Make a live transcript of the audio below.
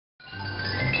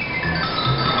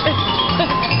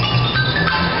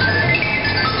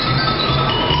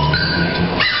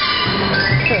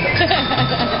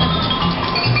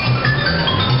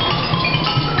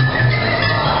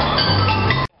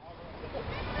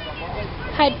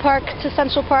Hyde Park to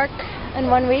Central Park in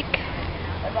 1 week.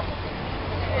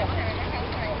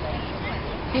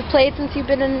 You played since you've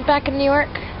been back in New York?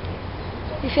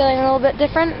 You feeling a little bit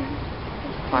different?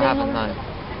 I haven't, no.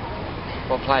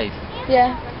 What, played?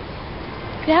 Yeah.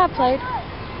 You have played.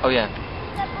 Oh yeah.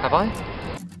 Have I?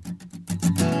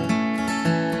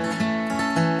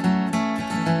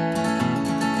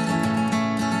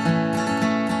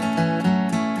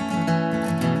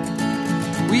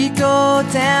 We go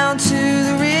down to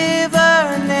the river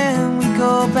and then we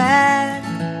go back.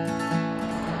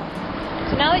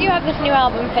 So now that you have this new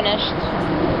album finished,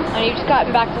 and you've just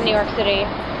gotten back to New York City,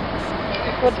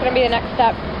 what's going to be the next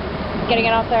step? Getting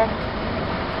it out there?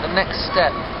 The next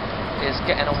step is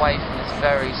getting away from this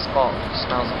very spot which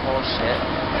smells of horse shit.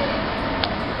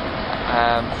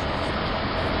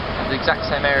 The exact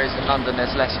same areas in London,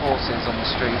 there's less horses on the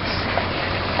streets,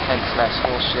 hence less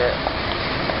horse shit.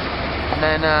 And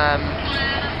then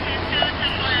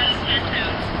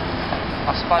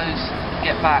I suppose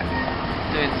get back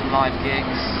doing some live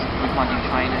gigs with my new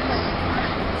trainers,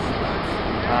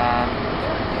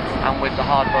 and with the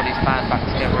Hard Bodies band back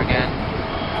together again,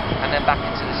 and then back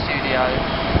into the studio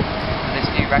for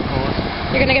this new record.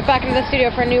 You're going to get back into the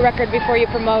studio for a new record before you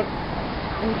promote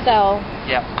and sell?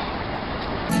 Yep.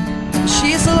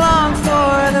 She's along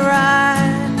for the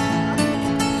ride.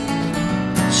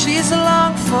 She's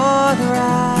along for the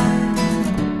ride.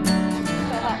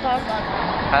 Sell hot dogs?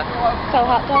 Huh? Sell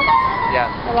hot dogs?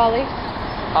 Yeah. Or lollies?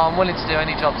 Oh, I'm willing to do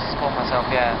any job to support myself,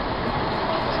 yeah.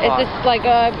 Is this like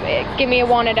a, give me a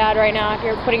wanted ad right now if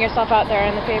you're putting yourself out there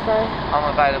in the paper? I'm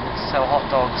available to sell hot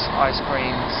dogs, ice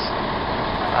creams,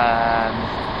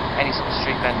 any sort of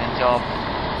street vending job.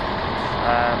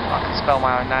 I can spell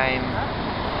my own name,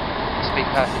 speak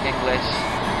perfect English.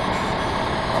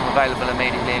 I'm available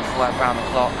immediately and can work round the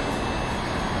clock.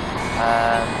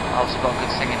 I've also got a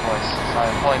good singing voice, so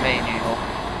employ me, New York.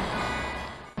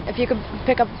 If you could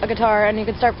pick up a guitar and you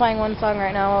could start playing one song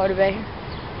right now, what would it be?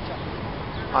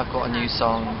 I've got a new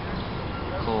song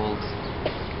called,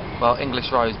 well,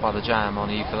 English Rose by The Jam on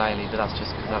a ukulele, but that's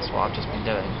just because that's what I've just been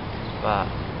doing. But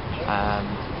a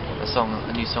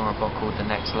new song I've got called The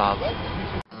Next Love.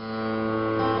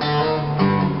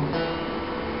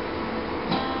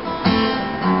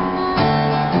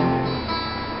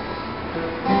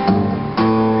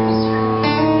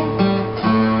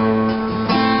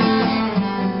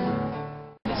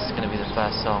 This is going to be the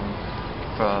first song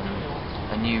from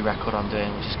a new record I'm doing,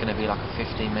 which is going to be like a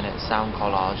 15-minute sound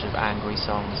collage of angry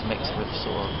songs mixed with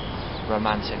sort of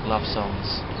romantic love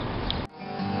songs.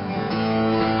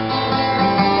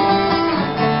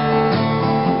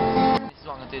 This is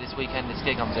what I'm going to do this weekend, this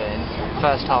gig I'm doing.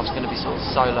 First half's going to be sort of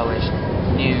solo-ish,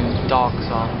 new dark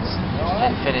songs,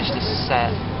 then finish the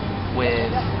set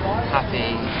with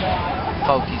happy,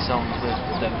 folky songs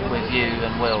with you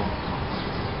and Will.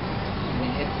 You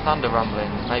hear the thunder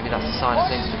rumbling, maybe that's a sign of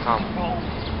things to come.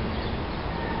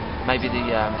 Maybe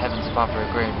the heavens above are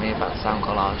agreeing with me about the sound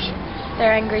collage.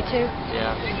 They're angry too?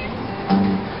 Yeah.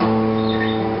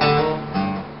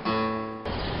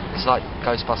 It's like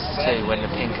Ghostbusters 2 when the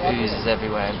pink oozes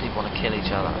everywhere and people want to kill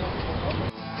each other.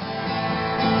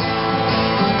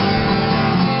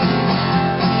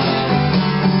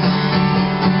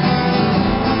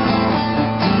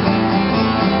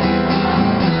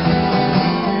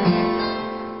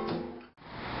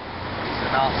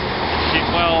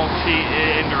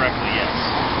 Indirectly, yes.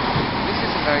 This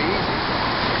isn't very easy.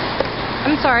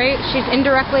 I'm sorry, she's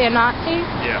indirectly a Nazi?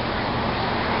 Yeah.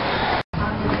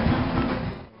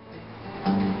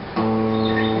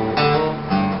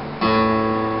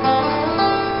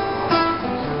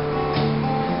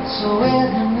 So we're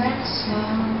the next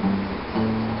love.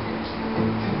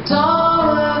 Don't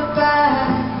look back.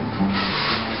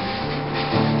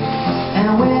 And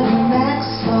we're the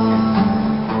next love.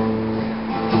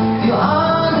 You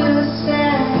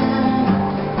understand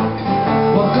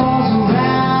what goes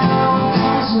around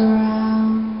comes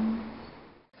around.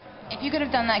 If you could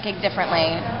have done that gig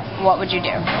differently, what would you do?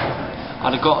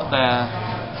 I'd have got there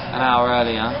an hour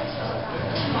earlier.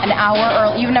 An hour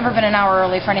early? You've never been an hour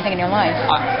early for anything in your life.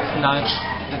 No,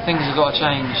 the things have got to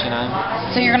change, you know.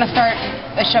 So you're going to start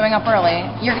showing up early.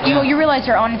 You realize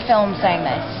you're on film saying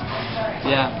this.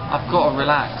 Yeah, I've got to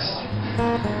relax.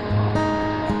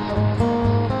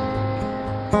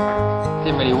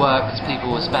 Didn't really work because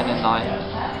people were spending like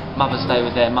Mother's Day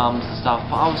with their mums and stuff.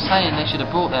 But I was saying they should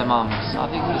have brought their mums. I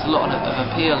think there's a lot of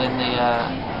appeal in the.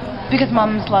 Because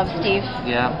mums love Steve.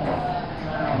 Yeah.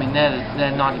 I mean, they're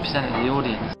 90% of the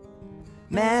audience.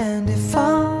 Mandy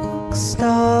Funk's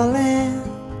darling,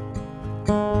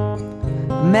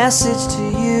 message to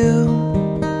you.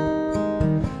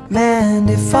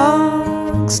 Mandy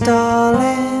Fox,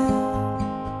 darling,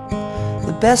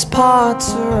 the best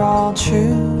parts are all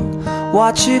true.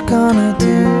 What you gonna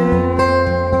do?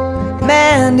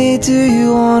 Mandy, do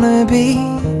you wanna be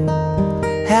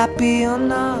happy or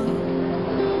not?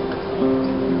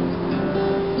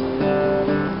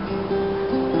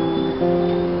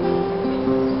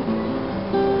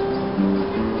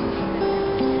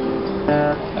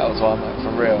 That was one, like,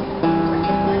 for real.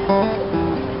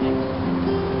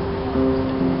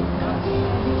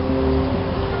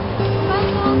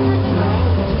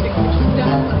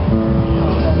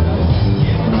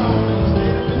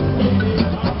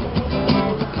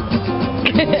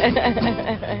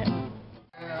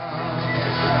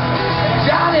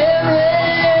 Johnny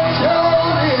Red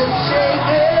told him,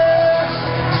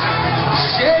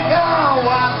 shake on,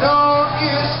 why don't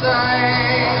you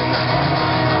sing?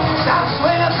 Stop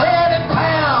swinging 30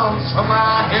 pounds from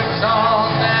my hips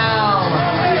on down.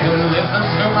 You listen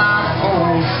to my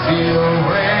cold steel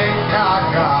ring, oh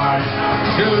God.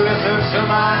 You listen to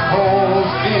my cold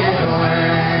steel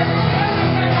ring.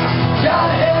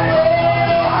 Johnny Red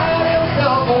had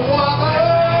himself a woman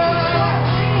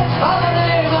by the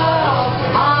name of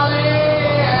Holly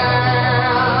Ann.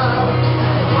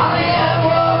 Holly Ann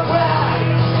was back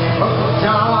from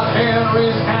John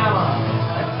Henry's hammer.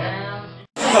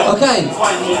 Okay,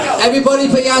 everybody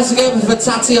put your hands together for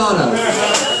Tatiana.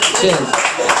 Cheers.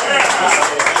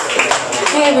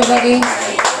 Hey everybody,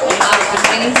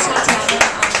 my name's Tatiana.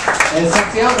 And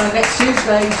Tatiana, next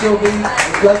Tuesday she'll be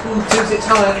local 269.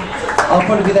 I'll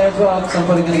probably be there as well because I'm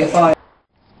probably going to get fired.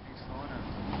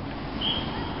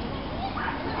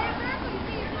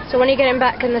 So when are you getting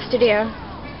back in the studio?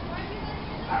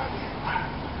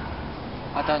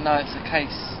 I don't know, it's a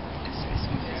case.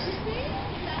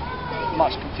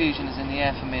 Much confusion is in the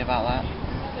air for me about that.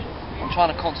 I'm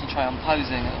trying to concentrate on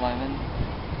posing at the moment.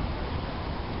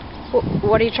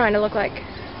 What are you trying to look like?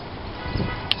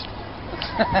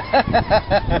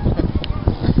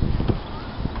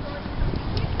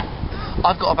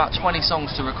 I've got about 20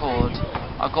 songs to record.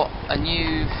 I've got a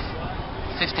new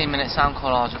 15-minute sound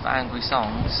collage of angry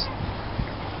songs.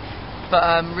 But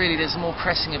really there's a more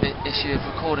pressing issue of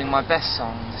recording my best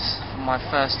songs from my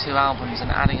first 2 albums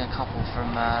and adding a couple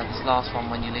from this last one,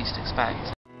 When You Least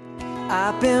Expect.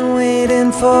 I've been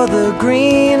waiting for the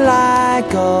green light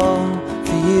go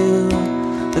for you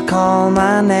to call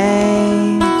my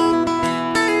name.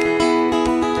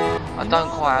 I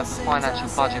don't quite have the financial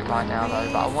budget right now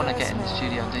though, but I want to get in the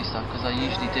studio and do stuff because I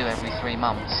usually do every 3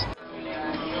 months.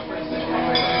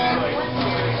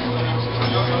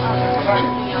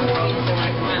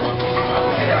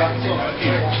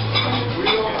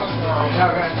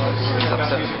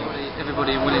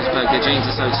 Everybody in Williamsburg, their jeans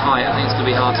are so tight, I think it's going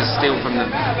to be hard to steal from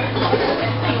them.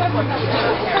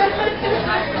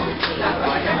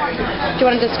 Do you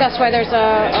want to discuss why there's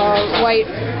a white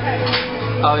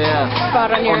Oh yeah, spot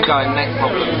on your... ongoing neck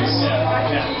problems.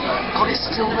 God, it's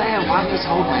still there, why haven't you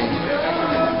told me?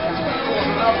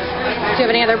 Do you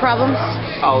have any other problems?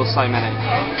 Oh, so many.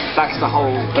 That's the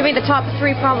whole... Give me the top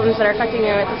 3 problems that are affecting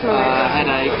you at this moment.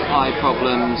 Headache, eye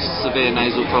problems, severe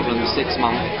nasal problems, 6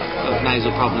 months of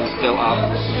nasal problems built up.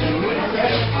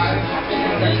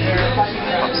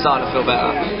 I'm starting to feel better.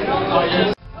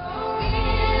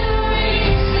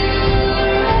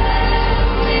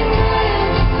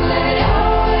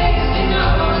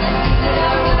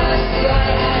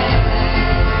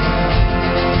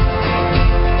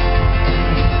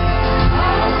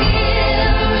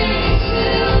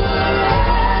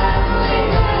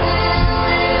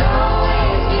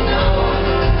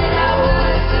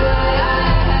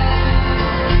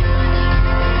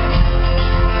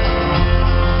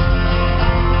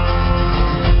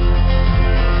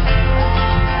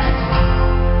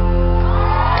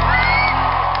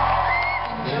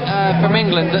 From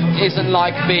England isn't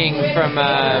like being from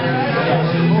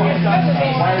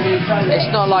it's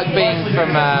not like being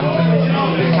from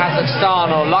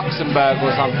Kazakhstan or Luxembourg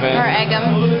or something. Or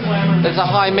Egham. There's a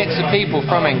high mix of people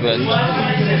from England.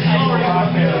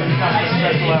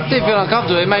 Didn't feel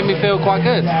uncomfortable, it made me feel quite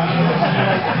good.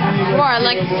 More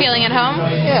like feeling at home?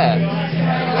 Yeah.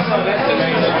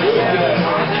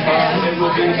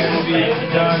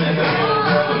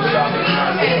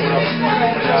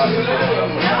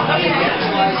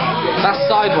 That's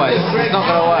sideways, it's not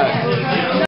going to work.